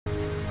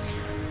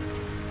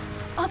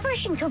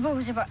Operation Cobra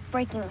was about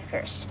breaking the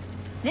curse.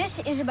 This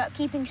is about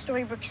keeping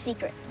Storybrooke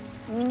secret.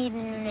 We need a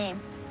new name.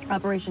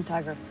 Operation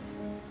Tiger.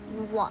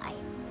 Why?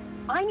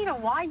 I need a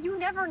why. You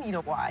never need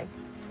a why.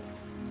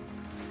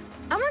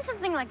 I want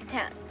something like a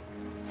town.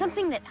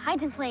 Something that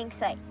hides in plain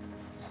sight.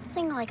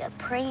 Something like a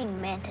praying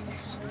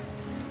mantis.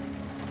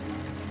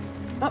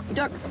 Oh,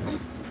 duck.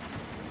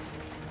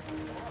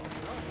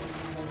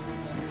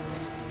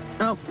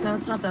 Oh, no,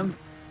 it's not them.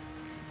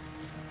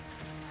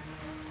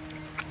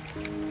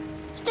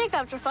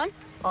 Stakeouts are fun.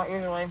 Well,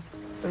 either way,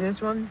 for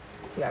this one,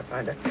 yeah,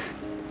 kinda.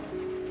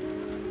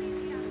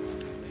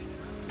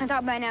 I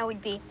thought by now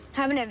we'd be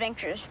having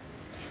adventures.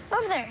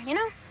 Over there, you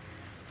know?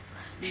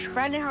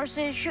 Riding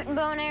horses, shooting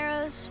bow and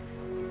arrows.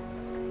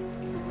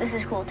 This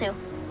is cool, too.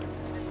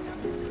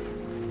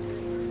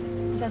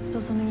 Is that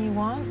still something you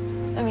want?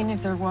 I mean,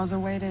 if there was a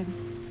way to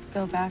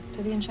go back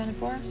to the Enchanted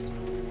Forest?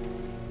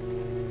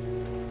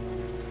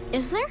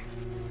 Is there?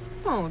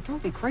 Oh,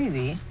 don't be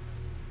crazy.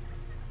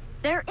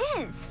 There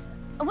is.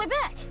 A way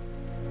back.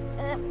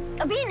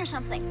 A bean or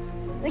something.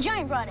 The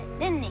giant brought it,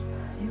 didn't he?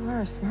 You are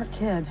a smart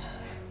kid.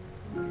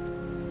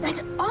 That's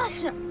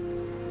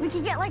awesome. We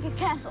could get like a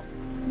castle.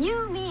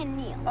 You, me, and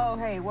Neil. Oh,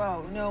 hey,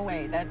 whoa, no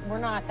way.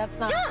 That's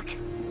not... Duck!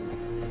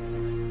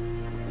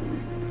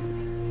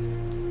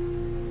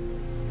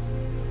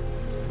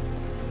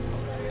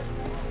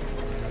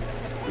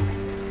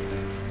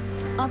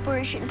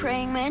 Operation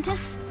Praying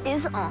Mantis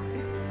is on.